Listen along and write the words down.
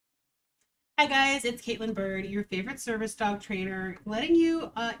Hi guys, it's Caitlin Bird, your favorite service dog trainer, letting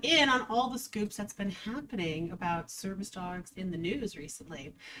you in on all the scoops that's been happening about service dogs in the news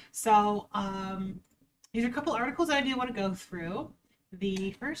recently. These are a couple articles I do want to go through.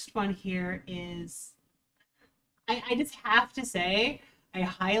 The first one here is, I just have to say, I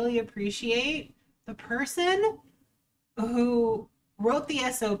highly appreciate the person who wrote the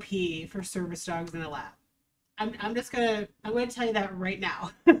SOP for service dogs in a lab. I'm gonna tell you that right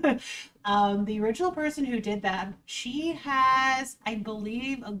now. The original person who did that, she has, I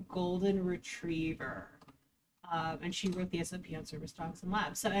believe, a golden retriever, and she wrote the SOP on service dogs in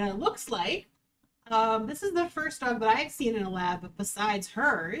labs. So, and it looks like this is the first dog that I've seen in a lab besides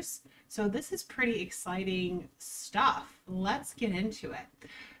hers. So this is pretty exciting stuff. Let's get into it.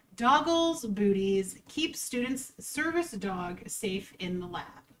 Doggles Booties keep students' service dog safe in the lab.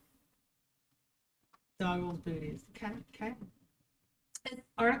 Doggles Booties. Okay. This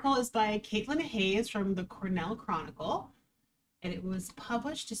article is by Caitlin Hayes from the Cornell Chronicle, and it was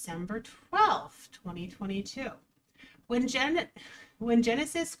published December 12th, 2022. When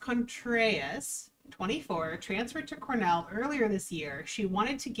Genesis Contreras, 24, transferred to Cornell earlier this year, she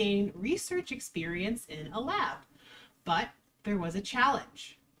wanted to gain research experience in a lab, but there was a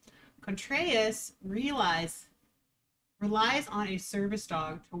challenge. Contreras relies on a service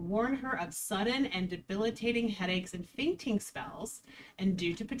dog to warn her of sudden and debilitating headaches and fainting spells, and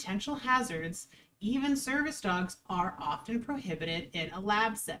due to potential hazards, even service dogs are often prohibited in a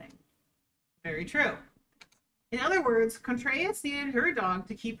lab setting. Very true. In other words, Contreras needed her dog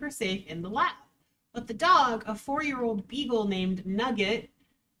to keep her safe in the lab, but the dog, a 4-year-old beagle named Nugget,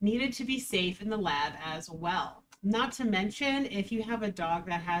 needed to be safe in the lab as well. Not to mention, if you have a dog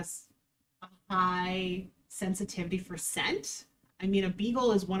that has a high sensitivity for scent. I mean, a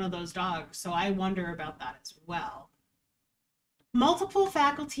beagle is one of those dogs, so I wonder about that as well. Multiple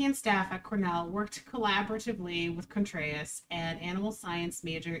faculty and staff at Cornell worked collaboratively with Contreras, an animal science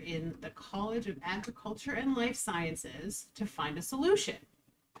major in the College of Agriculture and Life Sciences, to find a solution.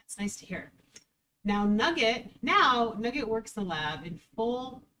 That's nice to hear. Now Nugget works in the lab in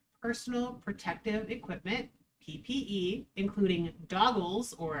full personal protective equipment, PPE, including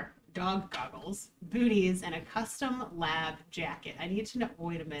doggles or dog goggles, booties, and a custom lab jacket. I need to know.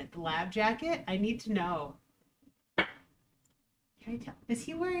 Wait a minute. The lab jacket? I need to know. Can I tell? Is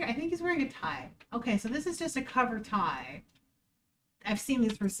he wearing? I think he's wearing a tie. Okay, so this is just a cover tie. I've seen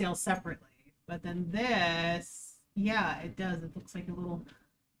these for sale separately, but then this, yeah, it does. It looks like a little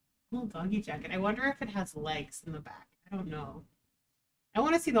doggy jacket. I wonder if it has legs in the back. I don't know. I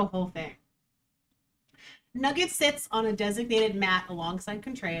want to see the whole thing. Nugget sits on a designated mat alongside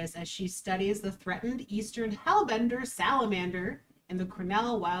Contreras as she studies the threatened eastern hellbender salamander in the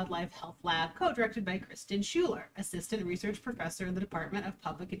Cornell Wildlife Health Lab, co-directed by Kristen Schuler, assistant research professor in the Department of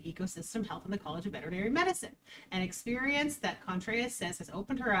Public and Ecosystem Health in the College of Veterinary Medicine, an experience that Contreras says has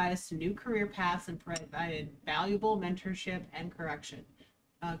opened her eyes to new career paths and provided valuable mentorship and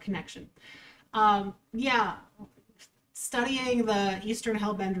connection. Yeah. Studying the eastern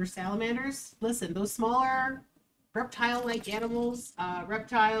hellbender salamanders. Listen, those smaller reptile-like animals,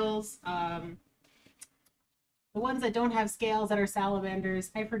 reptiles, the ones that don't have scales that are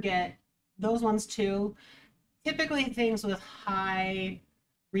salamanders, I forget, those ones too. Typically things with high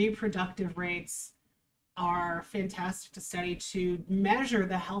reproductive rates are fantastic to study to measure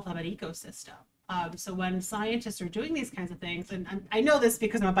the health of an ecosystem. So when scientists are doing these kinds of things, and I know this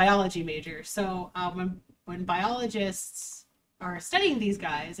because I'm a biology major, so when biologists are studying these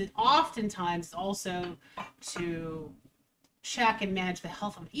guys, it oftentimes is also to check and manage the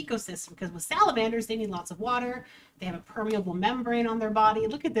health of an ecosystem, because with salamanders, they need lots of water. They have a permeable membrane on their body.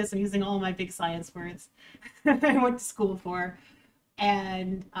 Look at this. I'm using all my big science words I went to school for.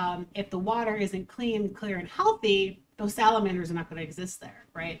 And if the water isn't clean, clear, and healthy, those salamanders are not going to exist there,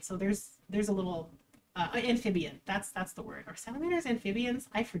 right? So there's a little amphibian. That's the word. Are salamanders amphibians?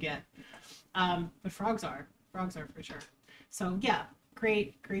 I forget. But frogs are for sure. So yeah,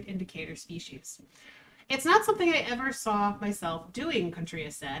 great indicator species. It's not something I ever saw myself doing,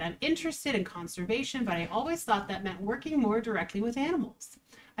 Contreras said. I'm interested in conservation, but I always thought that meant working more directly with animals.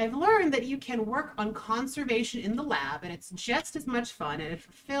 I've learned that you can work on conservation in the lab, and it's just as much fun, and it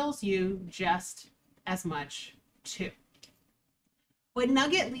fulfills you just as much too. When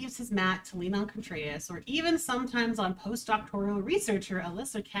Nugget leaves his mat to lean on Contreras, or even sometimes on postdoctoral researcher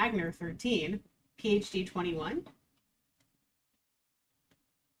Alyssa Kagner, 13, PhD 21.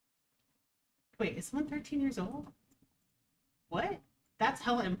 Wait, is someone 13 years old? What? That's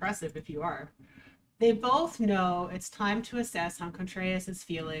hella impressive if you are. They both know it's time to assess how Contreras is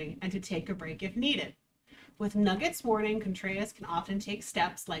feeling and to take a break if needed. With nuggets warning, Contreras can often take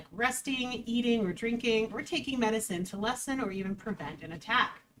steps like resting, eating, or drinking, or taking medicine to lessen or even prevent an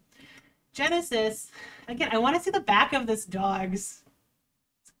attack. Genesis, again, I want to see the back of this dog's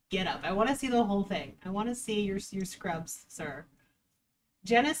get up. I want to see the whole thing. I want to see your scrubs, sir.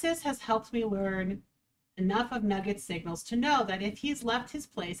 Genesis has helped me learn enough of Nugget's signals to know that if he's left his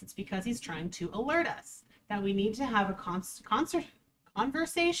place, it's because he's trying to alert us, that we need to have a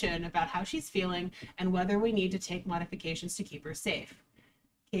conversation about how she's feeling and whether we need to take modifications to keep her safe,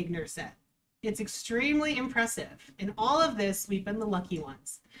 Kagner said. It's extremely impressive. In all of this, we've been the lucky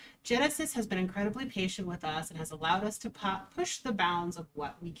ones. Genesis has been incredibly patient with us and has allowed us to push the bounds of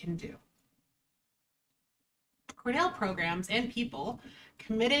what we can do. Cornell programs and people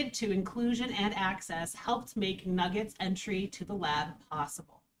committed to inclusion and access helped make Nugget's entry to the lab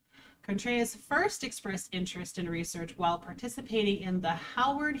possible. Contreras first expressed interest in research while participating in the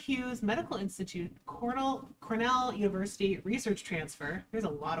Howard Hughes Medical Institute Cornell University Research Transfer. There's a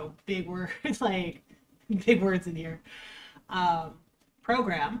lot of big words, like big words in here.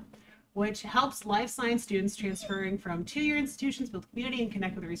 Program, which helps life science students transferring from two-year institutions build community and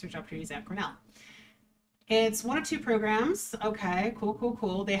connect with the research opportunities at Cornell. It's 1 of 2 programs. Okay,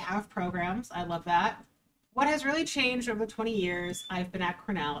 cool. They have programs. I love that. What has really changed over the 20 years I've been at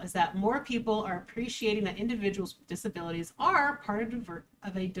Cornell is that more people are appreciating that individuals with disabilities are part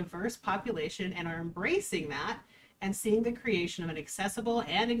of a diverse population and are embracing that and seeing the creation of an accessible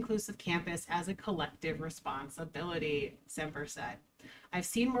and inclusive campus as a collective responsibility, Semper said. I've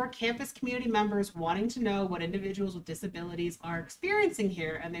seen more campus community members wanting to know what individuals with disabilities are experiencing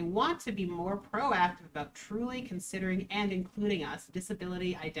here, and they want to be more proactive about truly considering and including us,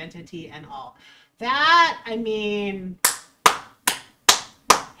 disability, identity, and all. That, I mean,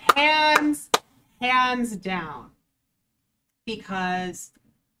 hands down. Because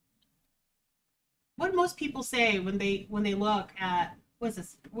what most people say when they look at, what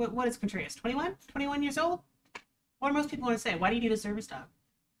is Contreras, 21 years old? What do most people want to say? Why do you need a service dog?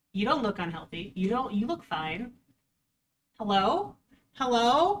 You don't look unhealthy. You look fine. Hello?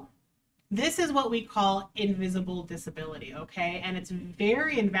 This is what we call invisible disability, okay? And it's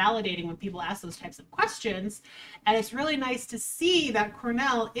very invalidating when people ask those types of questions. And it's really nice to see that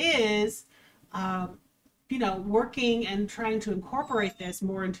Cornell is, working and trying to incorporate this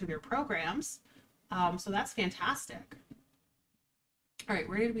more into their programs. So that's fantastic. All right,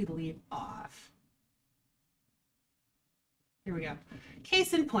 where did we leave off? Here we go.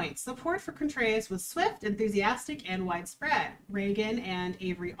 Case in point, support for Contreras was swift, enthusiastic, and widespread. Reagan and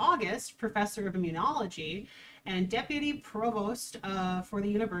Avery August, professor of immunology and deputy provost for the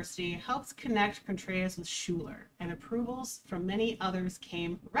university, helped connect Contreras with Schuler, and approvals from many others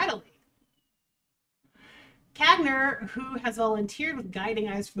came readily. Kagner, who has volunteered with Guiding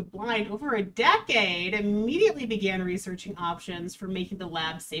Eyes for the Blind over a decade, immediately began researching options for making the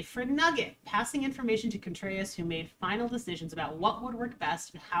lab safe for Nugget, passing information to Contreras, who made final decisions about what would work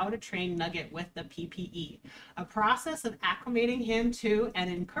best and how to train Nugget with the PPE, a process of acclimating him to and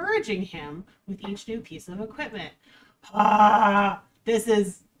encouraging him with each new piece of equipment. This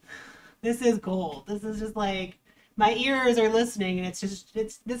is gold. This is just like, my ears are listening, and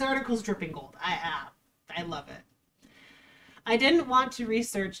this article's dripping gold. I love it. I didn't want to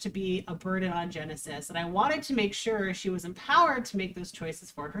research to be a burden on Genesis, and I wanted to make sure she was empowered to make those choices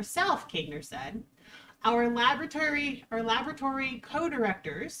for herself, Kagner said. Our laboratory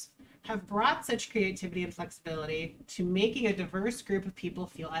co-directors have brought such creativity and flexibility to making a diverse group of people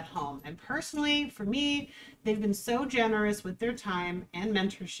feel at home. And personally, for me, they've been so generous with their time and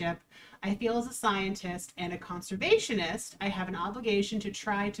mentorship. I feel as a scientist and a conservationist, I have an obligation to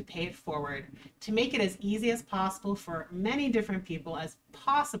try to pay it forward, to make it as easy as possible for many different people as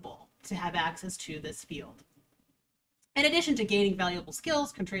possible to have access to this field. In addition to gaining valuable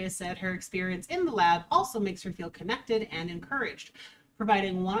skills, Contreras said her experience in the lab also makes her feel connected and encouraged,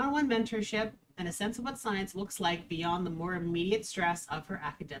 providing one-on-one mentorship and a sense of what science looks like beyond the more immediate stress of her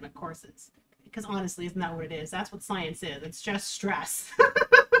academic courses. Because honestly, isn't that what it is? That's what science is. It's just stress.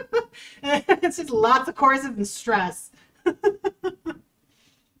 It's just lots of courses and stress. The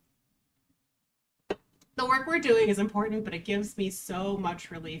work we're doing is important, but it gives me so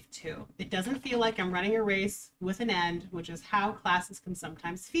much relief too. It doesn't feel like I'm running a race with an end, which is how classes can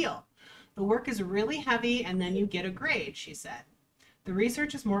sometimes feel. The work is really heavy and then you get a grade, she said. The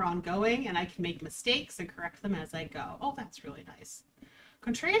research is more ongoing and I can make mistakes and correct them as I go. Oh, that's really nice.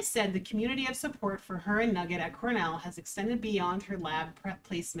 Contreras said the community of support for her and Nugget at Cornell has extended beyond her lab prep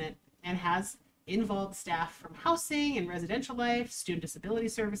placement and has involved staff from housing and residential life, student disability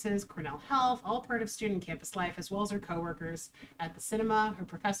services, Cornell Health, all part of student campus life, as well as her coworkers at the cinema, her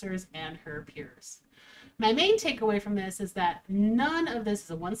professors, and her peers. My main takeaway from this is that none of this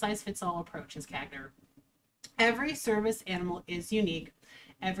is a one-size-fits-all approach, as Cagner. Every service animal is unique.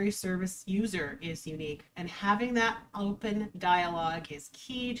 Every service user is unique. And having that open dialogue is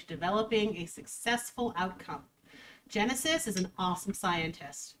key to developing a successful outcome. Genesis is an awesome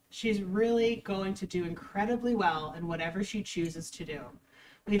scientist. She's really going to do incredibly well in whatever she chooses to do.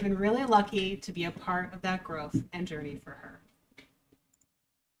 We've been really lucky to be a part of that growth and journey for her.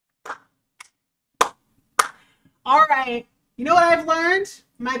 All right. You know what I've learned?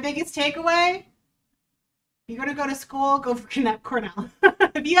 My biggest takeaway? You're going to go to school, go for Cornell.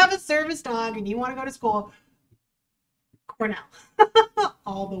 If you have a service dog and you want to go to school, Cornell.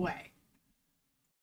 All the way.